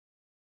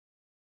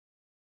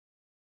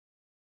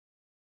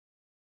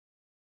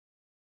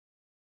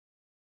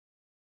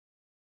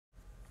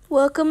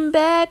Welcome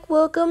back,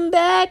 welcome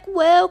back,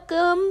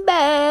 welcome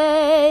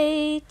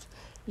back.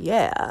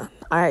 Yeah.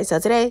 All right, so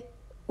today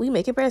we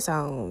making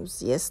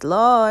Pressons. Yes,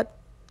 Lord.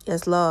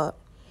 Yes, Lord.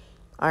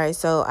 All right,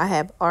 so I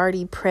have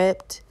already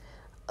prepped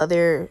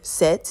other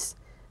sets,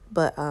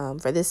 but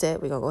for this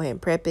set, we're going to go ahead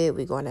and prep it.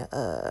 We're going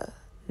to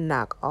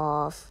knock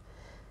off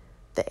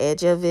the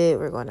edge of it.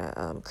 We're going to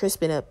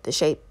crispen up the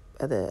shape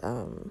of the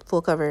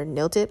full cover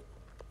nail tip.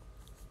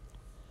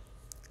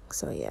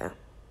 So, yeah.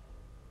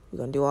 We're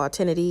going to do all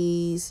 10 of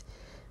these.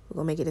 We're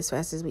going to make it as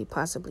fast as we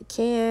possibly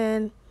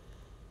can.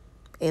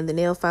 And the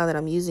nail file that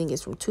I'm using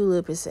is from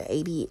Tulip. It's an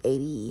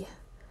 8080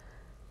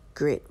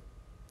 grit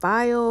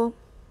file.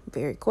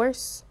 Very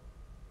coarse.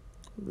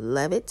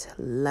 Love it.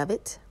 Love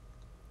it.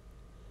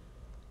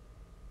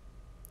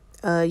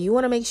 You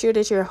want to make sure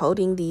that you're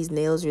holding these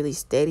nails really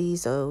steady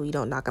so you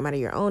don't knock them out of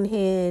your own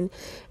hand.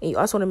 And you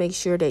also want to make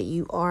sure that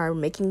you are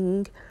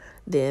making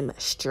them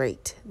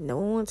straight. No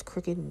one's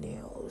crooked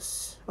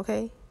nails.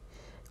 Okay?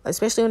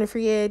 Especially on the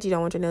free edge, you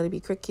don't want your nail to be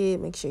crooked.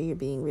 Make sure you're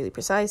being really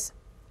precise.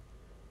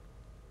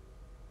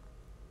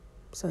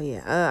 So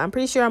yeah, I'm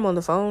pretty sure I'm on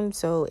the phone.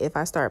 So if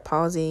I start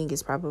pausing,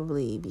 it's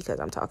probably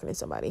because I'm talking to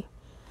somebody.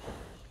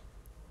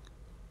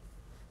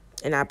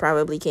 And I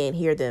probably can't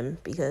hear them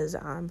because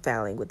I'm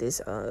filing with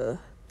this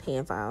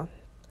hand file.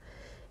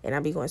 And I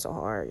be going so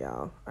hard,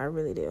 y'all. I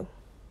really do.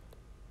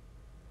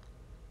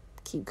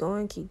 Keep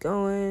going, keep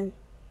going.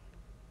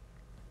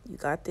 You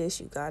got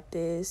this, you got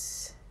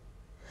this.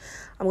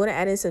 I'm going to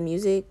add in some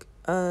music.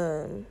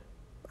 I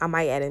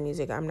might add in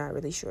music. I'm not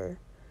really sure.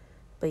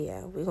 But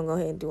yeah, we're going to go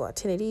ahead and do all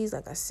 10 of these.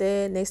 Like I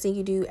said, next thing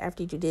you do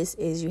after you do this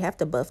is you have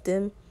to buff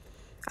them.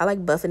 I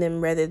like buffing them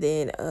rather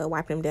than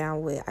wiping them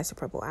down with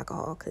isopropyl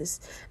alcohol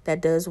because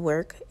that does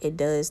work. It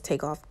does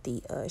take off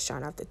the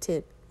shine off the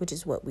tip, which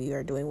is what we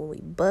are doing when we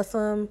buff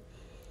them.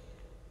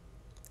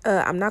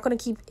 I'm not going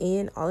to keep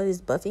in all of this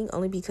buffing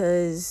only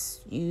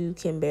because you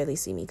can barely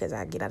see me because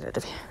I get out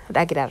of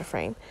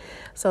frame.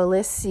 So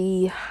let's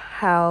see if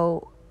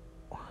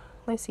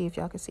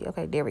y'all can see.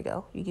 Okay, there we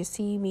go. You can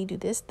see me do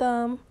this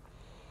thumb.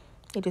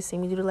 You just see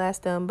me do the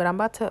last thumb, but I'm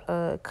about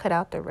to cut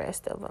out the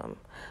rest of them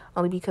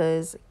only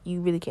because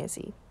you really can't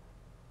see.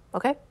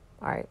 Okay?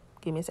 All right,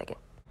 give me a second.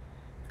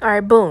 All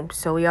right, boom.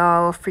 So we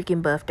all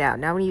freaking buffed out.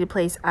 Now we need to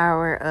place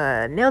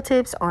our nail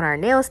tips on our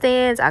nail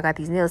stands. I got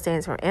these nail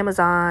stands from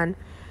Amazon.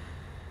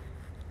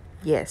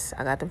 Yes,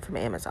 I got them from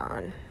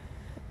Amazon.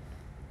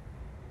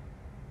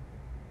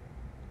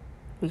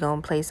 We're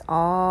going to place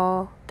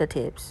all the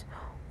tips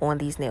on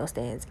these nail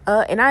stands.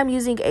 And I'm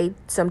using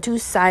some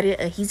two-sided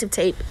adhesive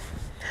tape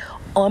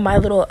on my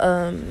little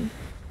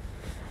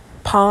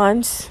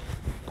pawns.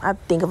 I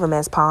think of them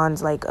as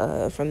pawns, like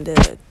from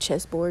the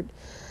chessboard.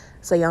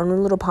 So yeah, on the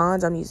little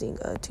pawns, I'm using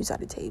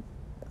two-sided tape.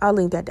 I'll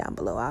link that down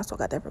below. I also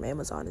got that from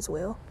Amazon as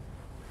well.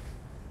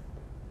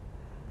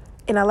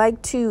 And I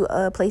like to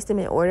place them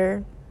in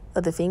order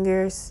of the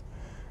fingers.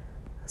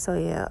 So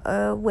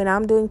yeah, when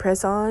I'm doing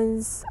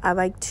press-ons, I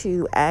like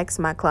to ask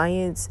my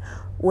clients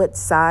what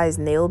size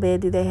nail bed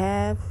do they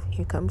have.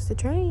 Here comes the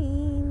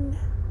train.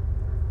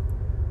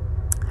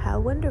 How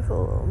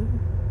wonderful.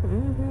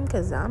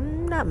 Because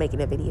I'm not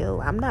making a video.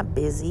 I'm not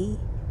busy.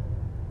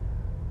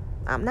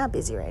 I'm not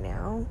busy right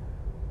now.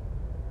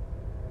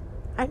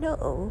 I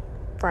know,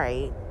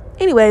 right?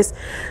 Anyways,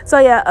 so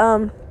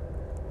yeah,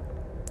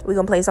 we're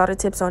gonna place all the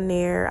tips on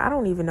there. I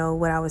don't even know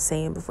what I was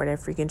saying before that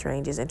freaking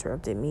train just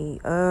interrupted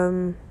me.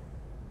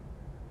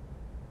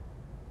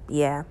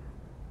 Yeah,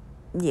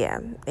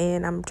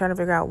 and I'm trying to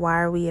figure out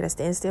why are we at a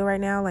standstill right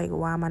now. Like,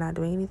 why am I not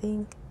doing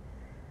anything?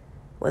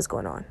 What's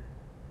going on?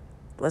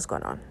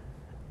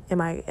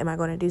 Am I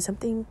going to do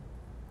something,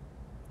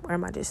 or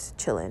am I just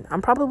chilling?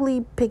 I'm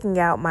probably picking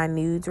out my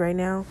nudes right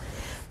now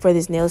for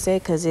this nail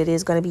set because it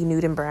is going to be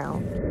nude and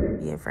brown.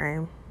 Be in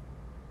frame.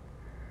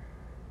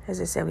 There's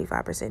a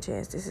 75%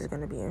 chance this is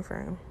going to be in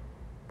frame.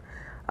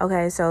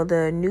 Okay, so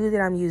the nude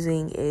that I'm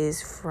using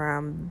is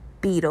from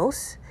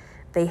Beatles.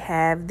 They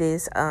have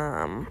this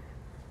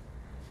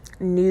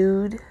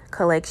nude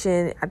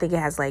collection. I think it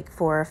has like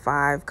 4 or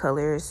 5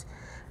 colors.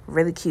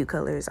 Really cute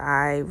colors.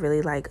 I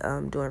really like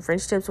doing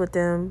French tips with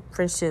them.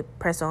 French tip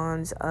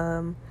press-ons.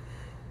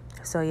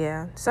 So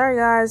yeah. Sorry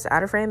guys,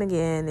 out of frame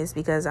again. It's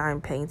because I'm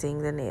painting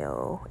the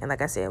nail. And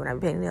like I said, when I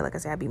be painting the nail, like I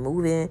said, I be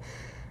moving.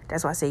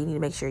 That's why I say you need to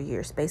make sure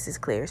your space is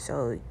clear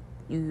so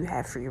you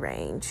have free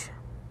range.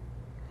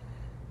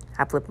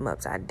 I flip them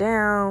upside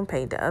down,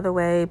 paint the other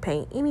way,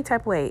 paint any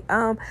type of way.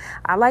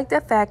 I like the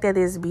fact that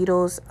this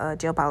Beatles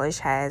gel polish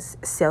has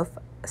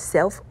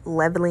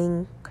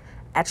self-leveling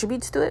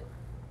attributes to it.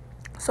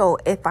 So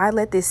if I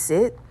let this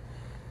sit,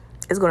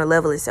 it's going to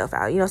level itself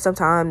out. You know,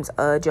 sometimes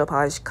gel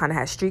polish kind of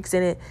has streaks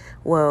in it.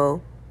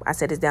 Well, I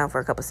set this down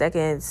for a couple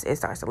seconds. It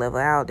starts to level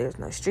out. There's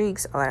no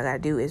streaks. All I got to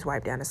do is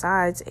wipe down the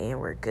sides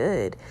and we're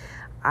good.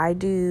 I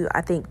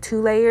think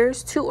 2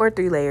 or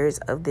 3 layers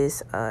of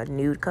this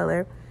nude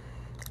color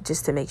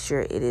just to make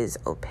sure it is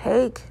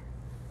opaque.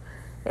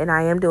 And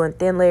I am doing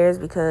thin layers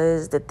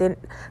because the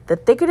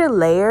thicker the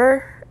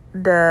layer,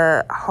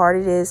 the harder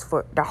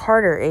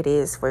it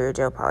is for your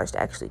gel polish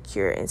to actually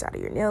cure inside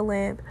of your nail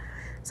lamp.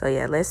 So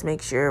yeah, let's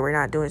make sure we're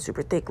not doing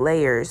super thick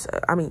layers.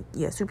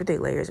 Super thick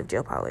layers of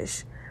gel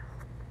polish.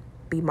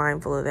 Be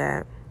mindful of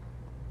that.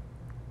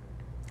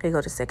 Here you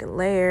go to second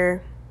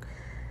layer.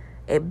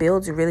 It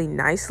builds really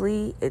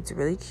nicely. It's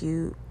really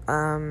cute.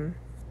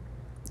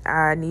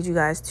 I need you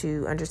guys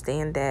to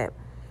understand that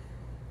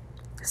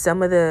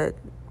some of the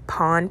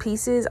pond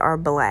pieces are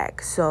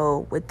black.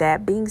 So with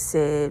that being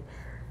said,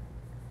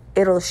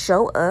 it'll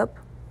show up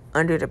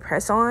under the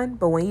press-on,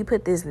 but when you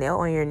put this nail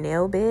on your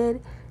nail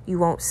bed, you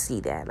won't see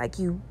that. Like,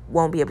 you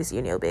won't be able to see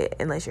your nail bed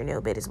unless your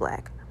nail bed is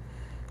black.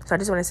 So I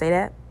just want to say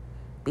that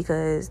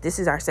because this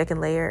is our second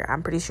layer.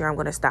 I'm pretty sure I'm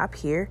going to stop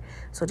here.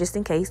 So just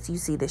in case you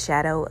see the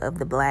shadow of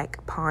the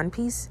black pond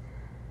piece,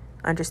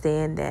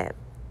 understand that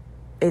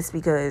it's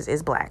because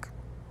it's black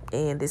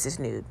and this is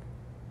nude.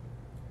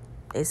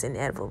 It's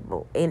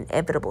inevitable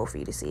for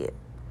you to see it.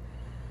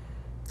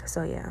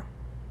 So yeah,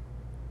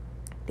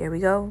 there we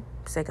go.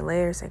 Second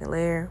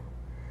layer.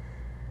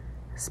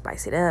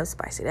 Spice it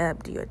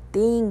up, do your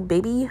thing,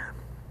 baby.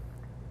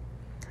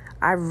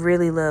 I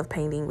really love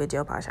painting with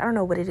gel polish. I don't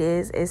know what it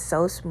is. It's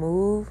so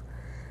smooth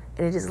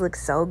and it just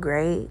looks so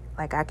great.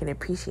 Like, I can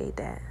appreciate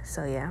that.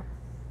 So yeah,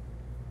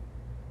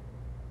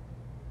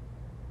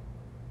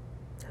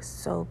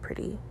 so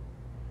pretty.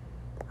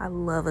 I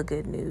love a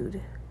good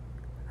nude.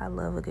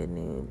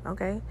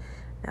 Okay,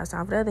 now it's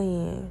time for the other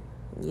hand.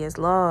 Yes,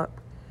 Lord.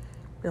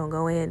 We're gonna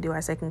go ahead and do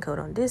our second coat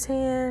on this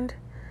hand.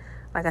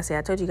 Like I said,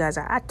 I told you guys,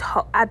 I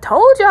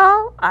told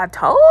y'all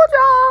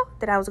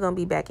that I was gonna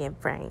be back in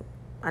frame.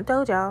 I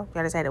told y'all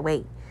just had to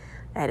wait.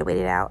 I had to wait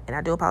it out, and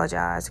I do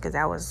apologize because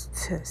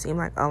that seemed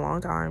like a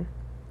long time.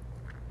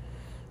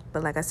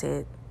 But like I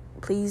said,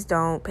 please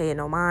don't pay it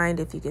no mind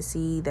if you can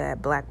see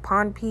that black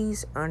pond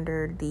piece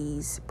under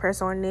these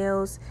press-on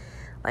nails.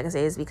 Like I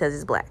said, it's because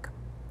it's black.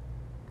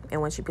 And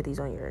once you put these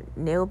on your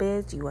nail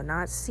beds, you will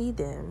not see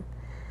them.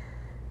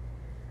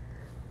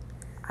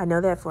 I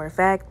know that for a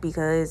fact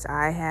because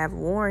I have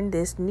worn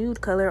this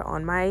nude color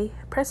on my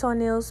press-on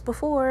nails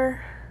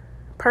before,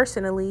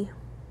 personally.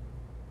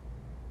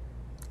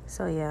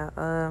 So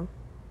yeah,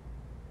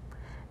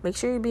 make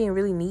sure you're being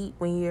really neat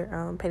when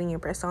you're painting your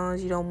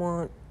press-ons. You don't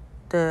want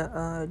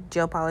the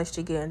gel polish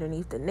to get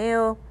underneath the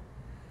nail,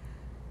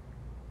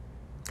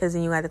 because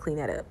then you have to clean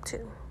that up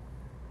too.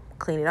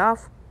 Clean it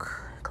off.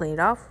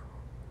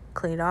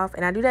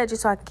 And I do that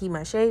just so I can keep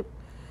my shape.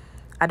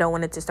 I don't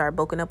want it to start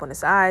bulking up on the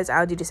sides.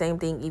 I'll do the same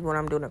thing even when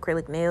I'm doing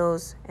acrylic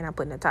nails and I'm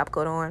putting a top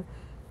coat on.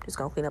 Just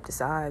gonna clean up the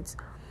sides,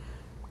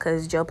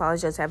 because gel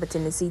polish does have a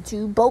tendency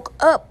to bulk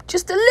up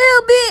just a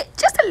little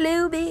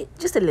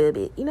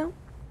bit, you know.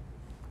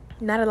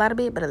 Not a lot of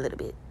bit, but a little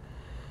bit.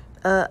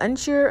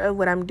 Unsure of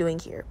what I'm doing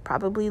here.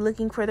 Probably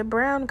looking for the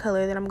brown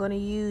color that I'm going to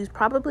use.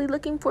 Probably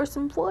looking for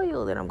some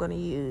foil that I'm going to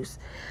use.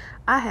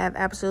 I have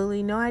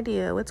absolutely no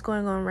idea what's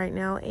going on right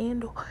now.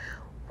 And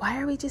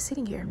why are we just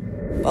sitting here?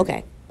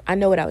 Okay, I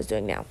know what I was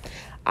doing now.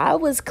 I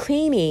was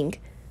cleaning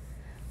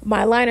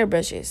my liner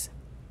brushes.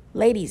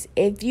 Ladies,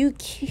 if you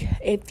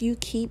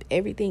keep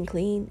everything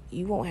clean,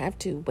 you won't have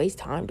to waste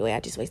time the way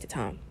I just wasted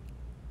time.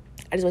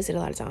 I just wasted a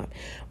lot of time.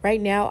 Right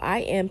now, I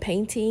am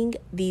painting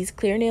these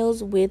clear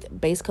nails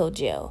with base coat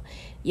gel.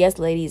 Yes,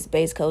 ladies,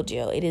 base coat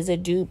gel. It is a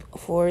dupe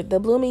for the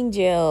blooming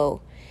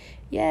gel.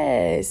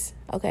 Yes.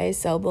 Okay,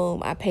 so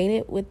boom. I paint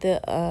it with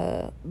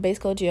the base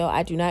coat gel.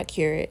 I do not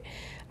cure it.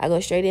 I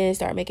go straight in and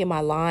start making my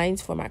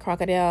lines for my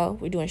crocodile.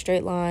 We're doing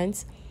straight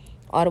lines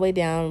all the way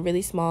down,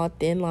 really small,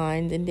 thin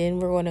lines. And then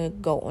we're going to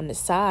go on the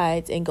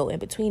sides and go in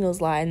between those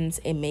lines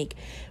and make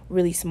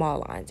really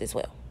small lines as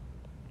well.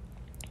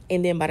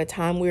 And then by the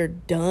time we're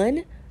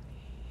done,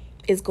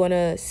 it's going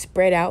to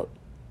spread out,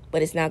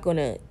 but it's not going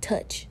to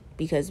touch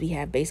because we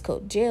have base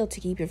coat gel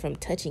to keep it from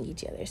touching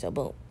each other. So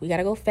boom, we got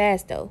to go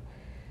fast though.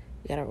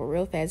 We got to go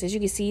real fast. As you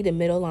can see, the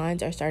middle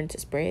lines are starting to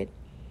spread.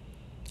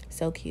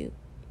 So cute.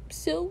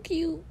 So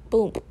cute.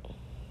 Boom.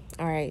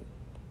 All right.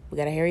 We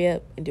got to hurry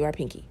up and do our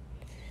pinky.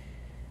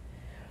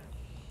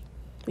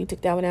 We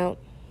took that one out.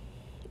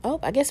 Oh,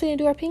 I guess we didn't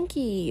do our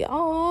pinky.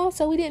 Oh,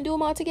 so we didn't do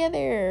them all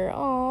together.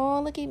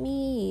 Oh, look at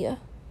me.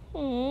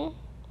 I'm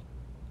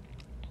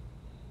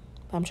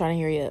trying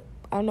to hurry up.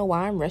 I don't know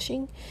why I'm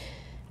rushing.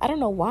 But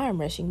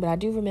I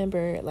do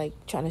remember like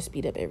trying to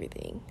speed up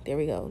everything. There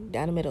we go.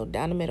 Down the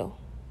middle.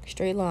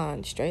 Straight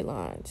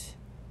lines.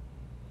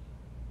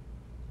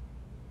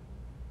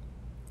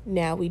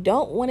 Now, we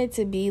don't want it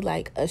to be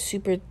like a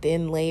super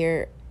thin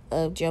layer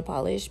of gel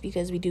polish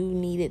because we do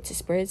need it to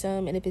spread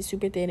some. And if it's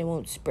super thin, it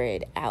won't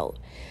spread out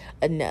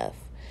enough.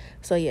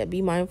 So yeah,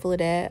 be mindful of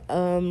that.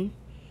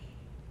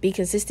 Be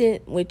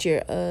consistent with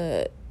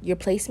your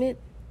placement.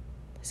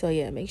 So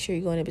yeah, make sure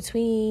you're going in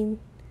between.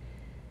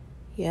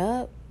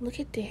 Yep, look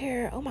at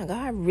there. Oh my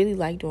god, I really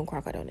like doing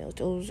crocodile nails.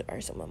 Those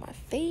are some of my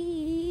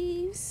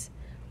faves.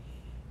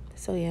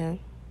 So yeah,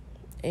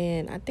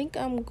 and I think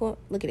I'm going,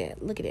 look at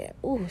that.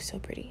 Ooh, so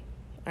pretty.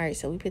 All right,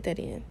 so we put that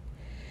in.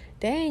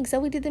 Dang, so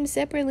we did them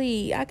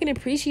separately. I can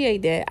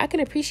appreciate that. I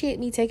can appreciate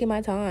me taking my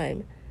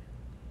time.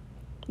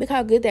 Look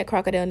how good that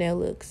crocodile nail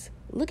looks.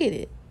 Look at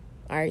it.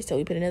 All right, so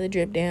we put another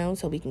drip down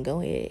so we can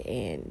go ahead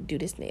and do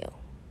this nail.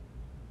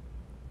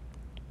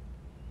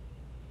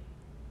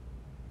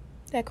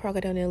 That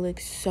crocodile nail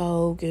looks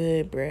so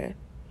good, bruh.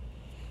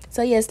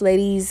 So yes,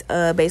 ladies,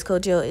 base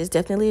coat gel is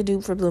definitely a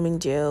dupe for blooming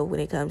gel when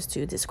it comes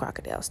to this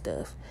crocodile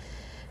stuff.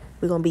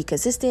 We're going to be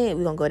consistent.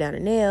 We're going to go down the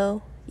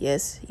nail.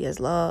 Yes,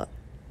 Lord.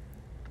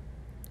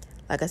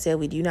 Like I said,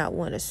 we do not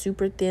want a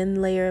super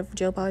thin layer of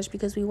gel polish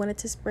because we want it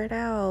to spread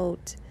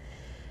out.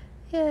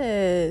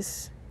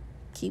 Yes.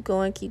 Keep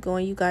going.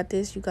 You got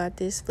this.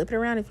 Flip it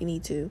around if you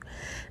need to.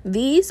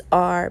 These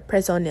are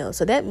press-on nails.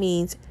 So that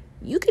means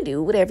you can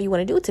do whatever you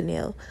want to do with the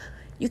nail.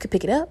 You can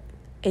pick it up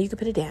and you can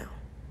put it down.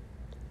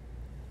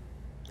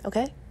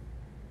 Okay?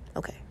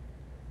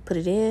 Put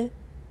it in.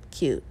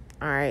 Cute.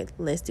 All right,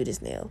 let's do this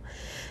nail.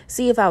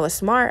 See, if I was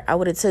smart, I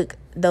would have took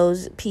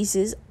those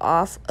pieces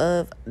off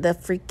of the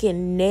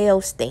freaking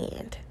nail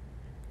stand.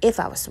 If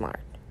I was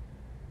smart.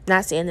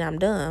 Not saying that I'm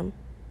dumb.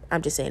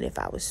 I'm just saying if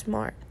I was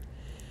smart,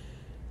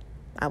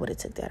 I would have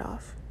took that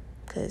off.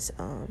 Because,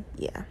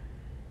 yeah.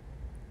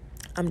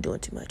 I'm doing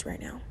too much right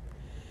now.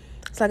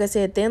 So like I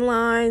said, thin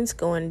lines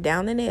going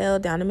down the nail,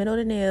 down the middle of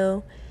the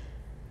nail,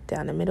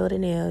 down the middle of the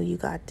nail. You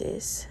got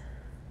this.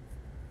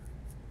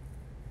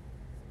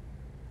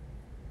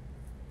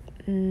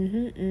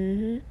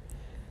 And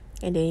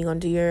then you're going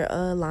to do your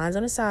lines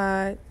on the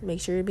side. Make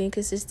sure you're being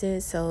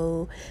consistent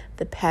so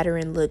the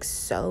pattern looks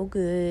so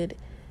good.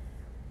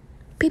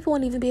 People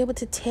won't even be able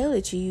to tell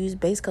that you use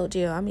base coat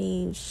gel. I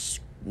mean,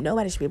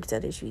 nobody should be able to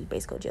tell that you use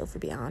base coat gel, for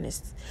being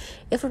honest.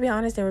 If we're being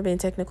honest and we're being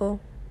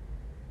technical,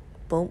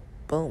 boom,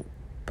 boom,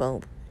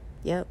 boom.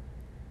 Yep.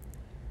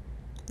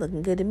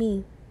 Looking good to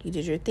me. You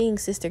did your thing,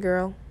 sister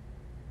girl.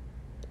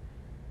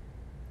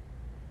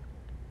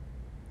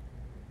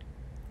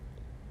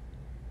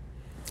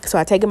 So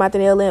I take them out the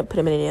nail lamp, put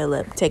them in the nail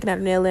lamp. Take it out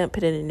the nail lamp,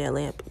 put it in the nail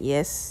lamp.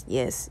 Yes.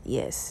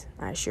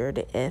 I sure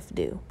the F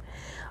do.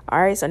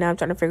 All right, so now I'm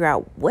trying to figure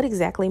out what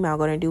exactly am I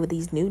going to do with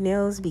these new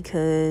nails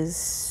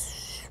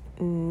because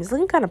it's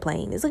looking kind of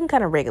plain. It's looking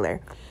kind of regular.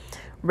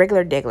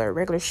 Regular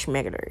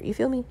schmegular. You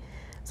feel me?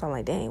 So I'm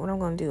like, dang, what am I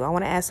going to do? I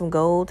want to add some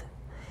gold.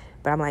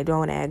 But I'm like, do I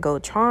want to add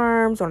gold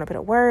charms? Do I want to put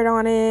a word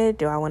on it?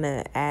 Do I want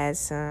to add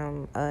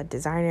some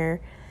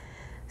designer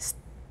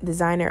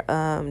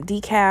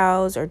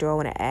decals, or do I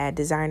want to add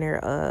designer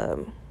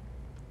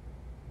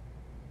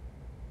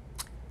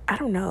I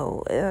don't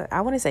know,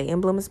 I want to say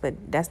emblems, but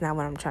that's not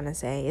what I'm trying to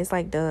say. It's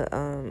like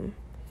the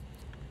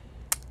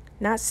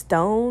not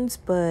stones,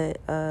 but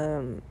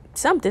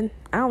something.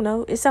 I don't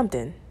know, it's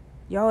something.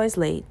 Y'all, it's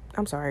late,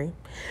 I'm sorry.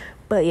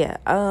 But yeah,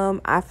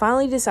 I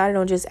finally decided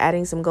on just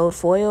adding some gold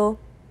foil.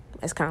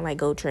 It's kind of like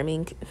gold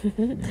trimming.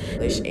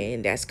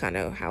 And that's kind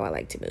of how I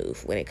like to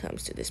move when it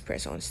comes to this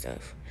press-on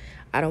stuff.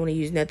 I don't want to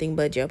use nothing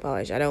but gel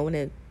polish. I don't want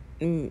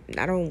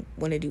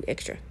to do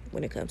extra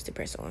when it comes to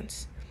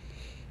press-ons.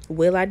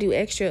 Will I do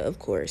extra? Of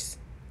course,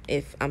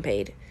 if I'm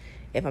paid.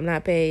 If I'm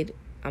not paid,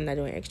 I'm not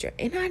doing extra.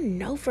 And I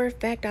know for a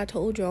fact I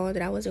told y'all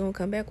that I wasn't going to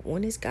come back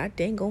on this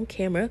goddamn on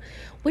camera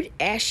with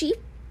ashy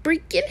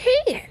freaking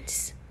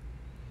hands.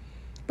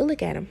 But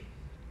look at them.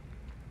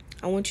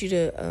 I want you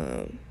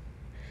to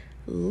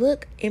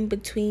look in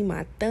between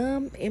my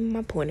thumb and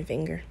my pointer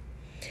finger.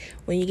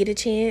 When you get a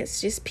chance,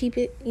 just peep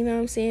it. You know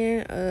what I'm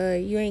saying?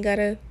 You ain't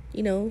gotta,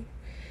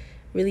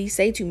 really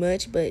say too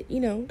much. But,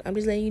 I'm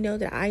just letting you know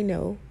that I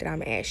know that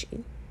I'm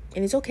ashy.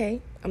 And it's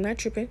okay. I'm not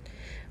tripping.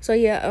 So,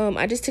 yeah,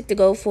 I just took the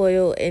gold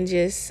foil and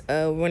just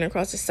went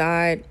across the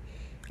side.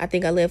 I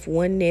think I left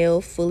one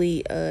nail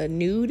fully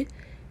nude.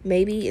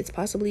 Maybe it's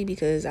possibly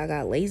because I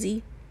got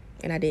lazy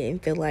and I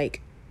didn't feel like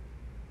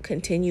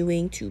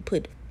continuing to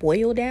put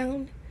foil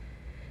down,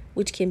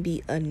 which can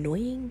be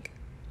annoying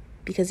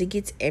because it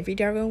gets every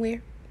doggone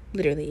where.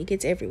 Literally, it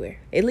gets everywhere.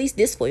 At least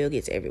this foil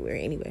gets everywhere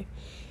anyway.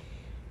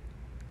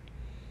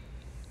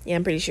 Yeah,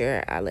 I'm pretty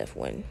sure I left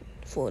one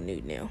full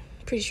nude nail.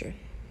 Pretty sure.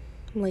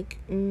 I'm like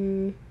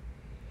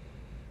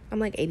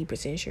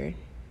 80% sure,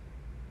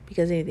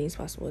 because anything's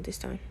possible at this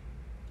time.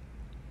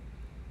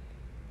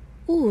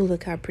 Ooh,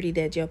 look how pretty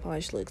that gel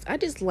polish looks. I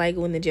just like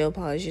when the gel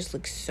polish just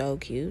looks so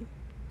cute.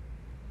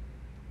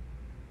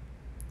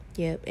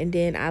 Yep, and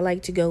then I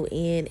like to go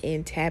in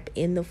and tap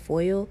in the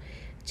foil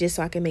just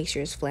so I can make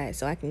sure it's flat.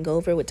 So I can go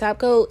over it with top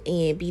coat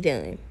and be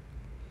done.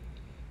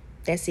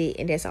 That's it,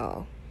 and that's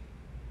all.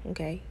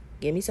 Okay,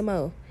 give me some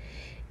more.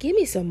 Give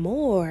me some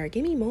more.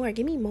 Give me more.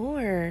 Give me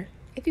more.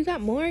 If you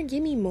got more,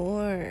 give me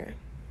more.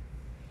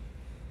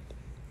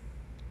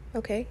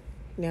 Okay,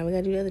 now we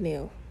gotta do the other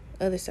nail.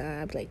 Other side,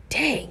 I'll be like,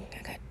 dang,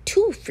 I got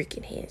 2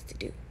 freaking hands to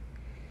do.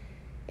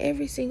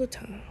 Every single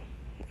time.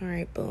 All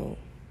right, boom.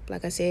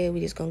 Like I said,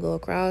 we just gonna go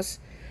across,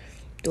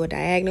 do a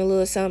diagonal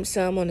little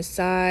something on the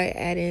side,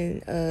 add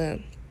in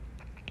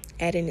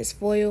this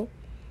foil,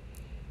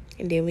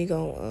 and then we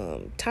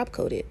gonna top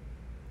coat it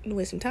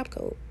with some top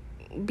coat,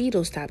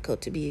 Beetle's top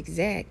coat to be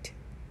exact.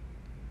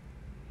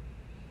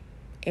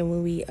 And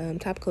when we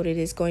top coat it,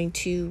 it's going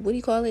to,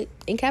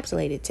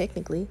 encapsulate it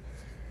technically.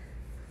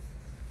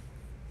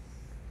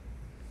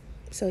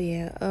 So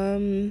yeah,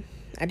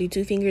 I do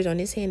 2 fingers on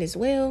this hand as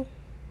well.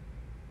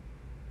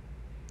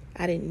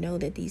 I didn't know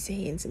that these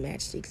hands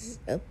matched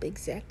up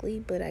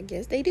exactly, but I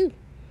guess they do.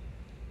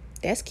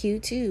 That's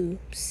cute too.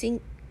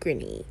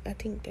 Synchrony. I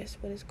think that's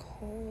what it's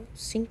called.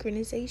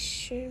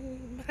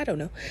 Synchronization. I don't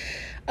know.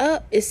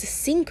 It's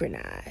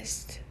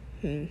synchronized.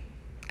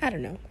 I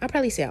don't know. I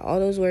probably said all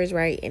those words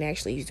right and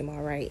actually used them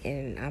all right,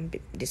 and I'm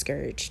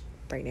discouraged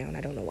right now, and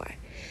I don't know why.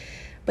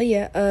 But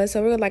yeah,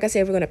 so we're, like I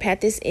said, we're gonna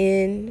pat this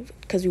in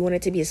because we want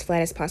it to be as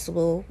flat as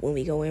possible when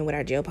we go in with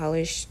our gel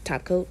polish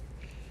top coat.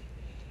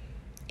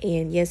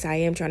 And yes, I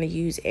am trying to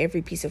use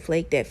every piece of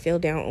flake that fell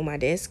down on my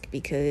desk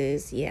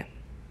because yeah,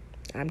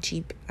 I'm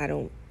cheap. I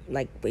don't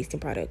like wasting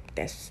product.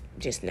 That's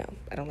just no.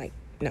 I don't like,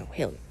 no,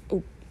 hell no.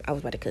 Ooh, I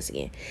was about to cuss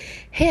again.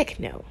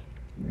 Heck no.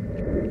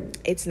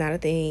 It's not a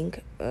thing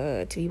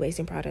to be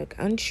wasting product.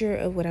 Unsure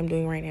of what I'm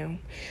doing right now.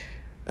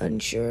 Oh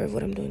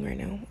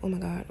my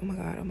god.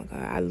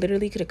 I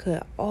literally could have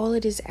cut all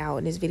of this out,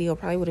 and this video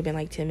probably would have been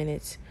like 10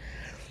 minutes.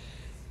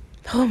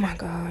 Oh my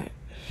god.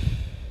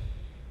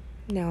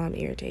 Now I'm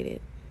irritated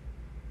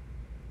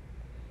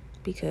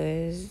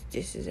because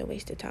this is a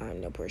waste of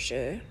time. No,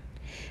 Portia,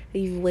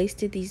 you've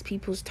wasted these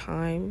people's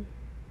time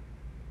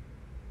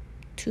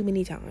too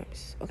many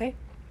times. Okay,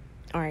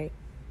 all right.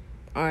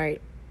 I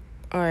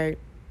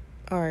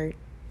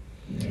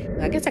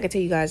guess I could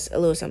tell you guys a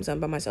little something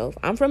about myself.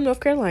 I'm from North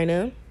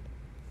Carolina.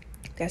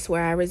 That's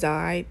where I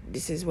reside.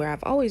 This is where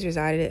I've always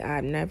resided.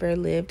 I've never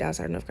lived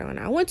outside of North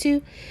Carolina. I want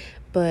to,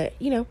 but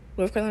you know,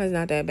 North Carolina is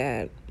not that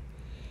bad.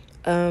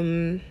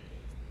 I'm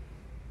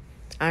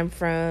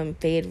from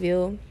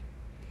Fayetteville,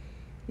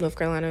 North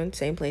Carolina,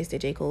 same place that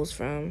J. Cole's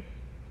from.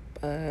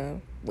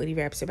 What he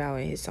raps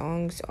about in his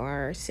songs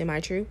are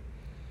semi-true.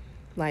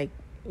 Like,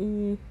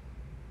 when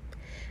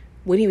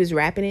he was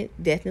rapping it,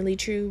 definitely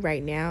true.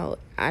 Right now,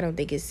 I don't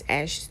think it's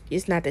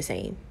not the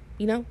same.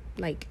 You know,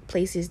 like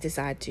places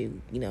decide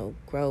to, you know,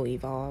 grow,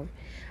 evolve.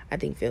 I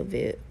think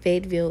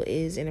Fayetteville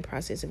is in the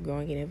process of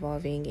growing and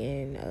evolving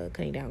and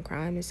cutting down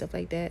crime and stuff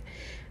like that.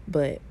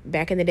 But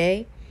back in the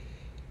day,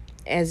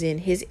 as in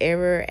his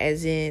era,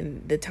 as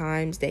in the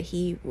times that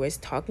he was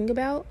talking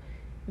about,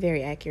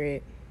 very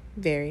accurate.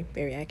 Very,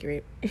 very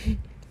accurate.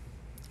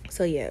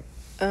 So yeah.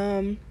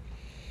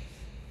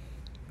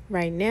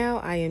 Right now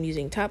I am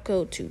using top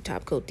coat to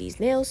top coat these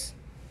nails.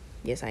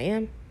 Yes, I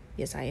am.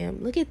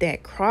 Look at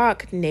that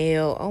croc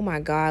nail. Oh my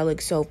god,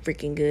 looks so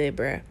freaking good,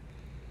 bruh.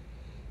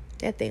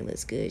 That thing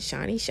looks good.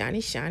 Shiny. Show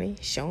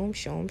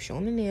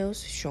them the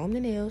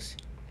nails.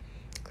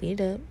 Clean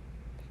it up.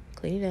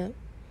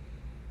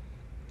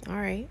 All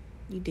right,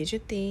 you did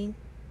your thing.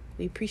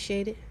 We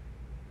appreciate it.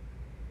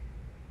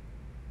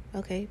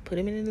 Okay, put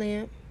them in the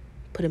lamp.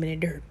 Put them in the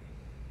dirt.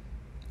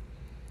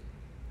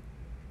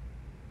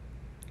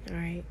 All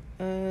right.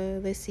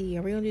 Let's see.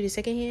 Are we gonna do the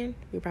second hand?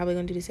 We're probably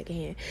gonna do the second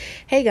hand.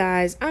 Hey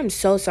guys, I'm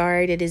so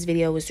sorry that this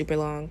video was super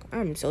long.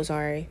 I'm so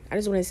sorry. I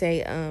just want to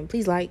say,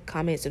 please like,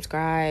 comment,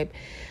 subscribe.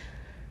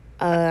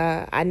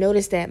 I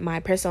noticed that my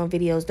press-on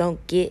videos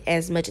don't get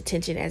as much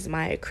attention as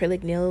my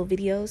acrylic nail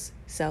videos,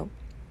 so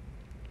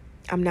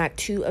I'm not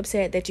too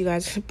upset that you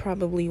guys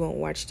probably won't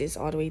watch this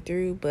all the way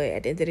through, but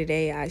at the end of the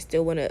day, I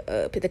still want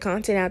to put the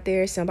content out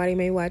there. Somebody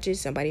may watch it.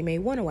 Somebody may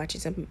want to watch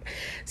it.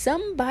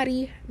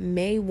 Somebody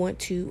may want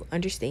to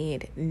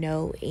understand,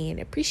 know, and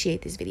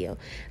appreciate this video.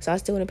 So I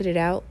still want to put it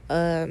out.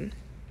 Like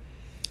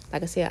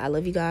I said, I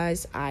love you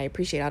guys. I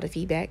appreciate all the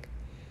feedback.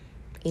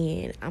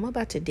 And I'm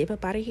about to dip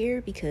up out of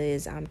here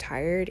because I'm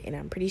tired, and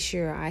I'm pretty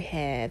sure I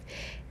have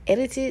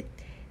edited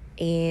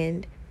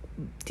and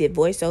did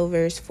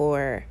voiceovers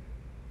for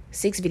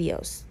 6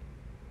 videos.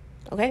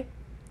 Okay.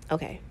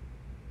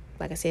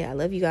 Like I said, I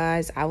love you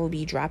guys. I will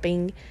be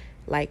dropping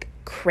like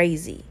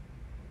crazy.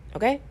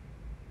 Okay.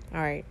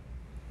 All right.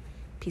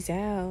 Peace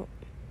out.